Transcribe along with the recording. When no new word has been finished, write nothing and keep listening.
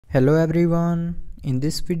Hello everyone, in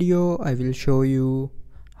this video I will show you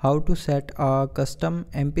how to set a custom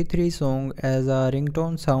MP3 song as a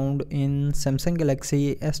ringtone sound in Samsung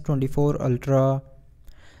Galaxy S24 Ultra.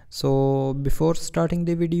 So before starting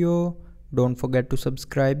the video, don't forget to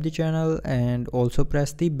subscribe the channel and also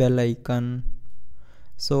press the bell icon.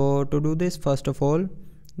 So to do this, first of all,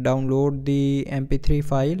 download the MP3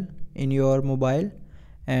 file in your mobile,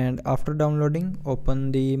 and after downloading,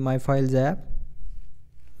 open the My Files app.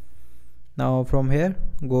 Now from here,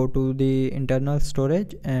 go to the internal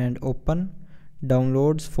storage and open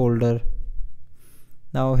downloads folder.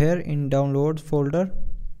 Now here in downloads folder,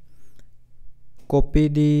 copy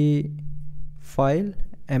the file,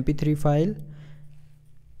 MP3 file,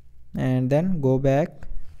 and then go back,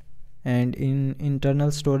 and in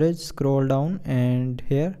internal storage scroll down and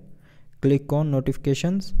here click on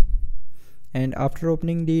notifications, and after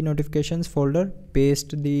opening the notifications folder,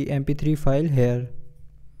 paste the MP3 file here.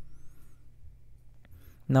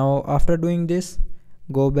 Now after doing this,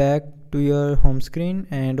 go back to your home screen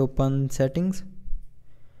and open settings.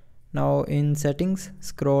 Now in settings,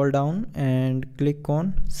 scroll down and click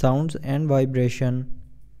on sounds and vibration.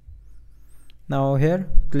 Now here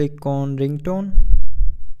click on ringtone,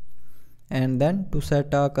 and then to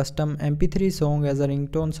set a custom MP3 song as a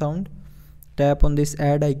ringtone sound, tap on this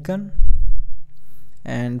add icon,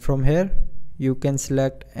 and from here you can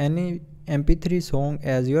select any MP3 song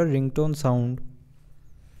as your ringtone sound.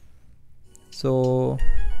 So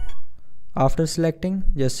after selecting,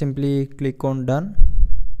 just simply click on done,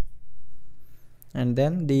 and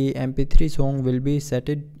then the MP3 song will be set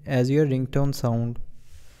it as your ringtone sound.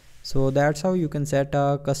 So that's how you can set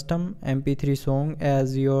a custom MP3 song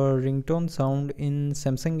as your ringtone sound in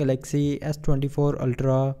Samsung Galaxy S24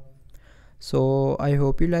 Ultra. So I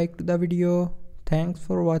hope you liked the video. Thanks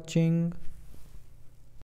for watching.